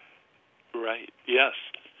 Right, yes.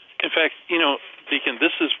 In fact, Deacon,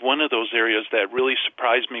 this is one of those areas that really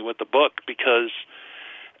surprised me with the book, because,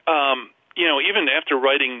 even after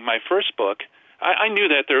writing my first book, I knew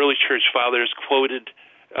that the early church fathers quoted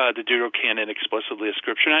the Deuterocanon explicitly as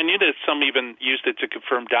scripture, and I knew that some even used it to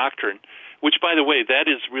confirm doctrine, which, by the way, that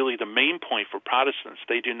is really the main point for Protestants.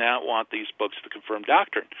 They do not want these books to confirm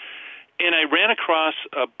doctrine. And I ran across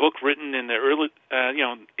a book written in the early,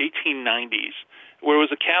 1890s, where it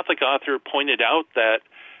was a Catholic author pointed out that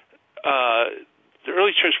the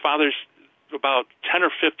early church fathers, about 10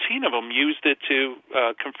 or 15 of them, used it to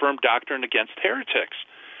confirm doctrine against heretics.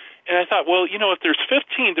 And I thought, well, if there's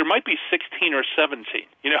 15, there might be 16 or 17,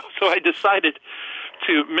 So I decided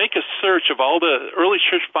to make a search of all the early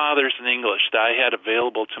church fathers in English that I had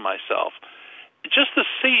available to myself, just to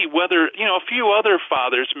see whether, a few other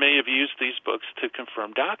fathers may have used these books to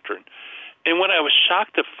confirm doctrine. And what I was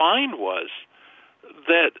shocked to find was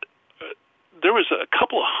that there was a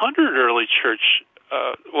couple of hundred early church,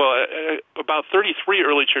 about 33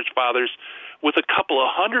 early church fathers with a couple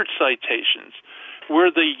of hundred citations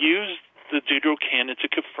where they used the Deuterocanon to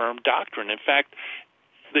confirm doctrine. In fact,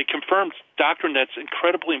 they confirmed doctrine that's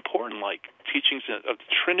incredibly important, like teachings of the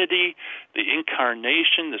Trinity, the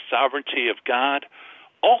Incarnation, the sovereignty of God,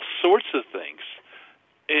 all sorts of things.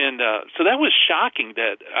 And so that was shocking.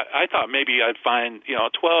 That I thought maybe I'd find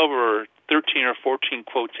 12 or 13 or 14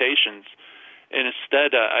 quotations, and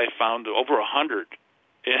instead I found over 100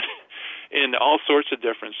 in all sorts of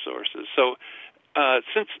different sources. So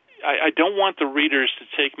since I don't want the readers to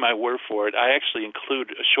take my word for it, I actually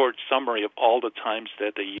include a short summary of all the times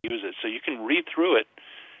that they use it, so you can read through it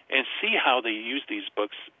and see how they use these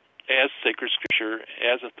books as sacred scripture,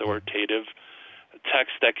 as authoritative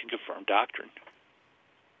text that can confirm doctrine.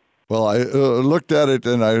 Well, I looked at it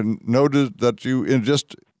and I noted that you, in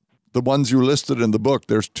just the ones you listed in the book,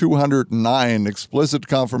 there's 209 explicit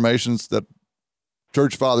confirmations that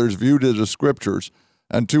church fathers viewed it as scriptures,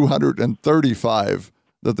 and 235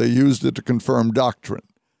 that they used it to confirm doctrine.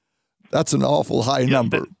 That's an awful high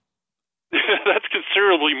number. That's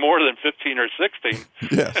considerably more than 15 or 16.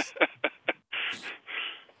 Yes.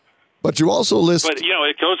 But you also list... But,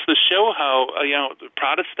 it goes to show how, the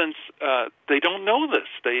Protestants, they don't know this.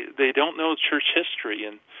 They don't know church history.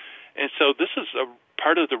 And so this is a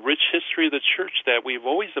part of the rich history of the church that we've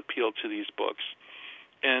always appealed to these books.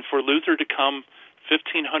 And for Luther to come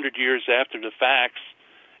 1,500 years after the facts,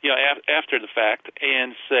 after the fact,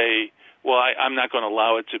 and say, well, I'm not going to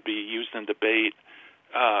allow it to be used in debate,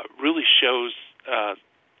 really shows,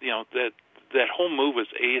 that whole move was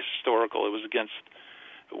ahistorical. It was against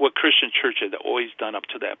what Christian church had always done up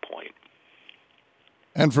to that point.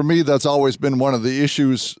 And for me, that's always been one of the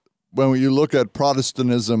issues when you look at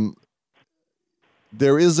Protestantism.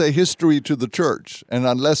 There is a history to the church, and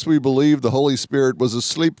unless we believe the Holy Spirit was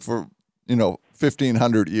asleep for,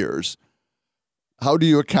 1,500 years, how do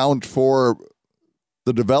you account for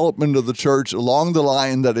the development of the church along the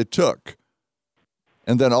line that it took?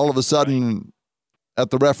 And then all of a sudden, at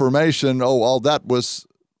the Reformation, all that was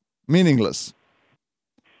meaningless.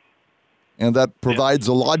 And that provides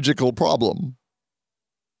a logical problem.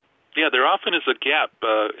 Yeah, there often is a gap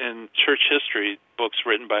in church history books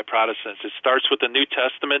written by Protestants. It starts with the New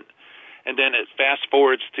Testament, and then it fast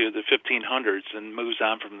forwards to the 1500s and moves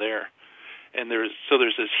on from there. And there's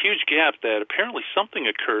this huge gap that apparently something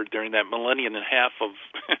occurred during that millennium and a half of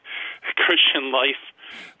Christian life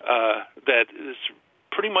that is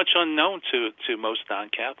pretty much unknown to most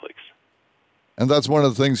non-Catholics. And that's one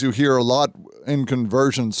of the things you hear a lot in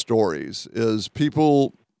conversion stories is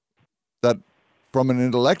people that from an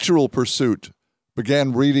intellectual pursuit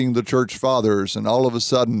began reading the church fathers and all of a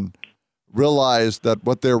sudden realized that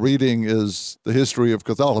what they're reading is the history of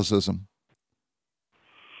Catholicism.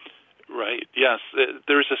 Right, yes.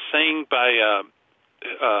 There's a saying by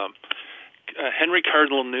Henry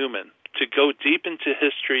Cardinal Newman, to go deep into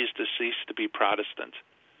history is to cease to be Protestant.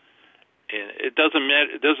 And it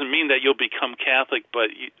doesn't mean that you'll become Catholic, but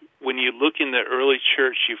when you look in the early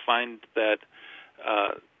church, you find that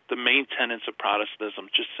the main tenets of Protestantism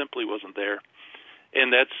just simply wasn't there.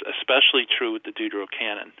 And that's especially true with the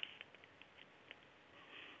Deuterocanon.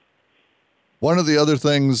 One of the other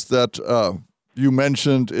things that you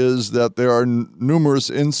mentioned is that there are numerous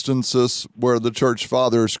instances where the church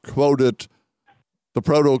fathers quoted the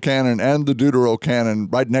Proto-Canon and the Deuterocanon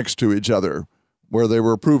right next to each other, where they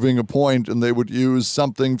were proving a point and they would use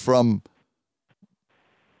something from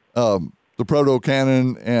the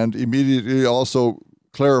Proto-Canon and immediately also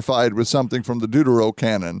clarified with something from the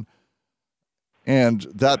Deuterocanon. And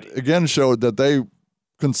that, again, showed that they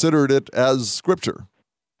considered it as scripture.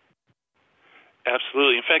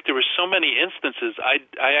 Absolutely. In fact, there were so many instances, I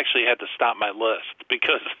actually had to stop my list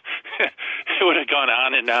because it would have gone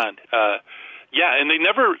on and on. Yeah, and they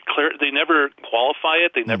never qualify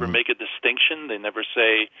it. They never make a distinction. They never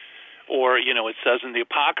say, or, it says in the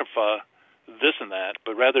Apocrypha this and that,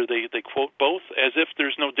 but rather they quote both as if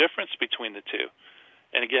there's no difference between the two.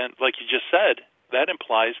 And again, like you just said, that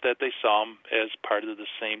implies that they saw them as part of the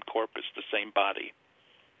same corpus, the same body.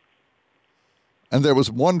 And there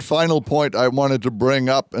was one final point I wanted to bring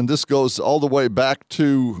up, and this goes all the way back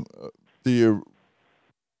to the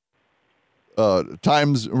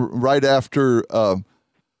times right after the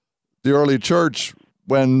early church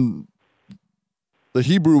when the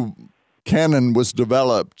Hebrew canon was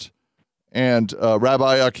developed, and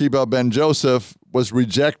Rabbi Akiba ben Joseph was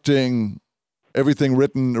rejecting everything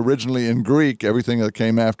written originally in Greek, everything that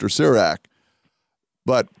came after Sirach.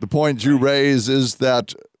 But the point you raise is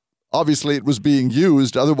that obviously it was being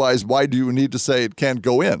used. Otherwise, why do you need to say it can't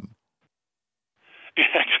go in?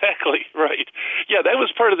 Exactly, right. Yeah, that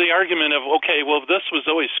was part of the argument of, okay, well, if this was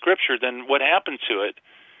always scripture, then what happened to it?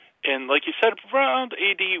 And like you said, around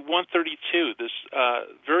AD 132, this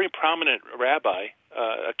very prominent rabbi,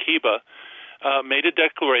 Akiba, made a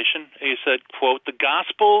declaration. He said, quote, "The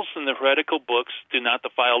Gospels and the heretical books do not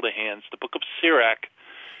defile the hands. The book of Sirach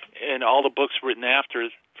and all the books written after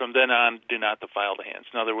from then on do not defile the hands."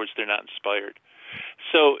 In other words, they're not inspired.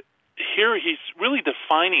 So here he's really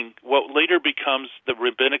defining what later becomes the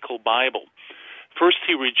rabbinical Bible. First,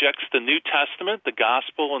 he rejects the New Testament, the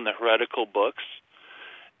Gospel, and the heretical books.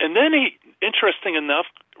 And then he, interesting enough,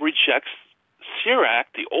 rejects Sirach,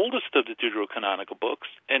 the oldest of the deuterocanonical books,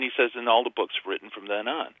 and he says in all the books written from then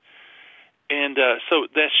on. And so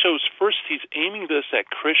that shows first he's aiming this at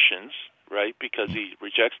Christians, right, because he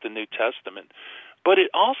rejects the New Testament. But it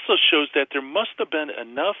also shows that there must have been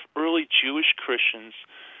enough early Jewish Christians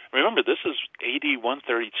remember this is AD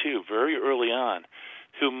 132, very early on,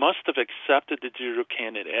 who must have accepted the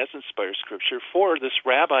Deuterocanon as inspired scripture for this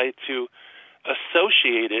rabbi to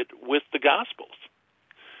associate it with the Gospels.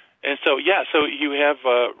 And so, so you have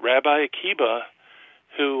Rabbi Akiba,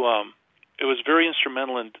 who it was very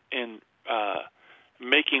instrumental in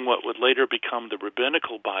making what would later become the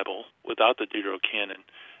Rabbinical Bible without the Deuterocanon,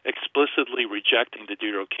 explicitly rejecting the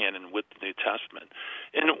Deuterocanon with the New Testament.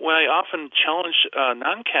 And what I often challenge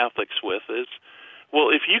non-Catholics with is, well,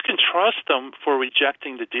 if you can trust him for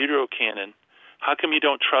rejecting the Deuterocanon, how come you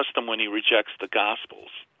don't trust him when he rejects the Gospels?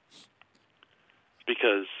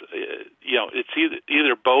 Because, it's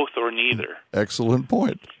either both or neither. Excellent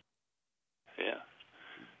point. Yeah.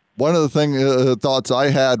 One of the thoughts I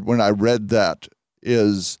had when I read that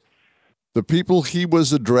is the people he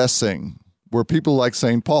was addressing were people like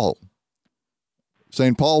St. Paul.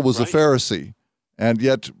 St. Paul was a Pharisee, and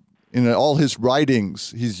yet in all his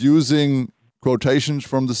writings, he's using quotations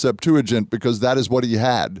from the Septuagint because that is what he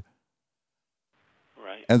had.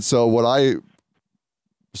 Right. And so what I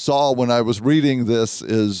saw when I was reading this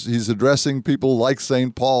is he's addressing people like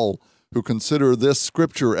St. Paul who consider this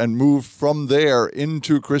scripture and move from there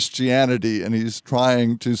into Christianity, and he's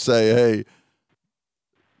trying to say, hey,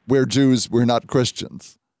 we're Jews, we're not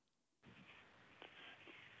Christians.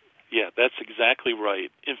 Yeah, that's exactly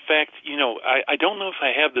right. In fact, I don't know if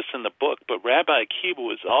I have this in the book, but Rabbi Akiba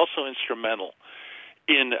was also instrumental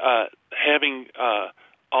in having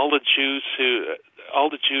all the Jews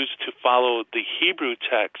to follow the Hebrew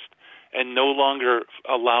text and no longer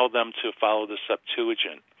allow them to follow the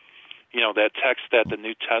Septuagint, that text that the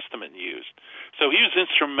New Testament used. So he was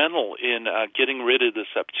instrumental in getting rid of the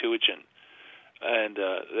Septuagint. And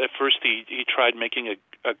at first he tried making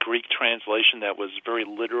a Greek translation that was very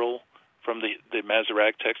literal from the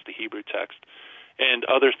Masoretic text, the Hebrew text, and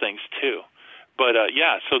other things too. But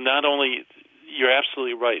so not only, you're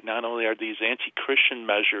absolutely right, not only are these anti-Christian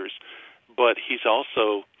measures, but he's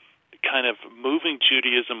also kind of moving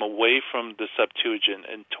Judaism away from the Septuagint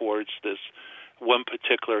and towards this one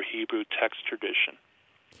particular Hebrew text tradition.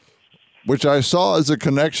 Which I saw as a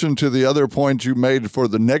connection to the other point you made for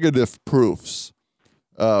the negative proofs.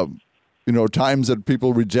 Times that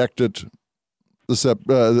people rejected the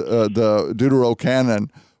Deuterocanon,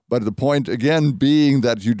 but the point again being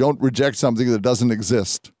that you don't reject something that doesn't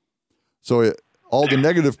exist. So all the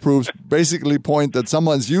negative proofs basically point that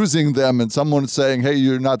someone's using them and someone's saying, hey,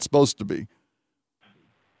 you're not supposed to be.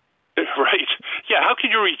 Right. Yeah, how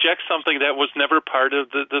could you reject something that was never part of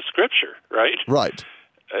the Scripture, right? Right.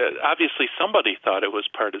 Obviously, somebody thought it was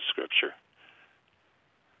part of Scripture.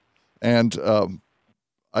 And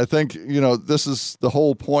I think, this is the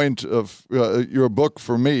whole point of your book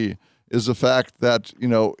for me, is the fact that,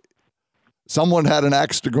 someone had an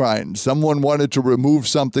axe to grind. Someone wanted to remove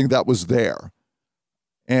something that was there.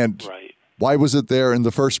 And why was it there in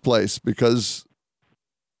the first place? Because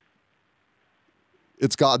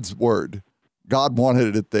it's God's word. God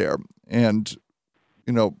wanted it there. And,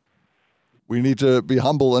 we need to be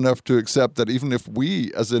humble enough to accept that even if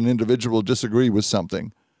we as an individual disagree with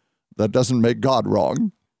something, that doesn't make God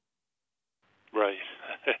wrong. Right.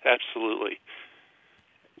 Absolutely.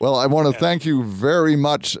 Well, I want to thank you very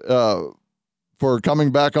much for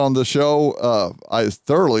coming back on the show. I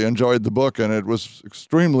thoroughly enjoyed the book, and it was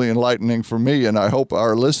extremely enlightening for me, and I hope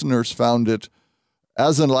our listeners found it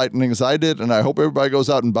as enlightening as I did, and I hope everybody goes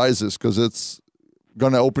out and buys this, because it's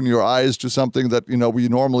going to open your eyes to something that, we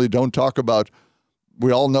normally don't talk about.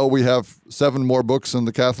 We all know we have 7 more books in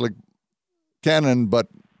the Catholic canon, but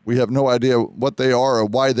we have no idea what they are or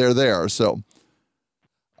why they're there. So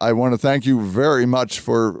I want to thank you very much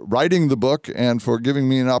for writing the book and for giving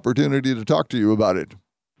me an opportunity to talk to you about it.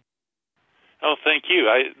 Oh, thank you.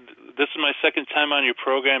 This is my second time on your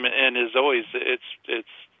program, and as always, it's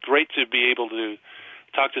great to be able to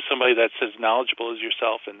talk to somebody that's as knowledgeable as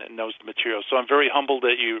yourself and knows the material. So I'm very humbled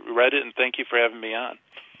that you read it, and thank you for having me on.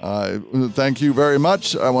 Thank you very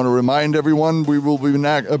much. I want to remind everyone we will be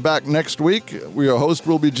back next week. Your host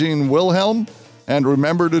will be Gene Wilhelm, and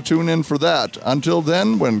remember to tune in for that. Until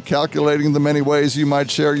then, when calculating the many ways you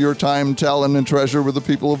might share your time, talent, and treasure with the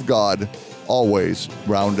people of God, always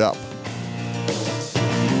round up.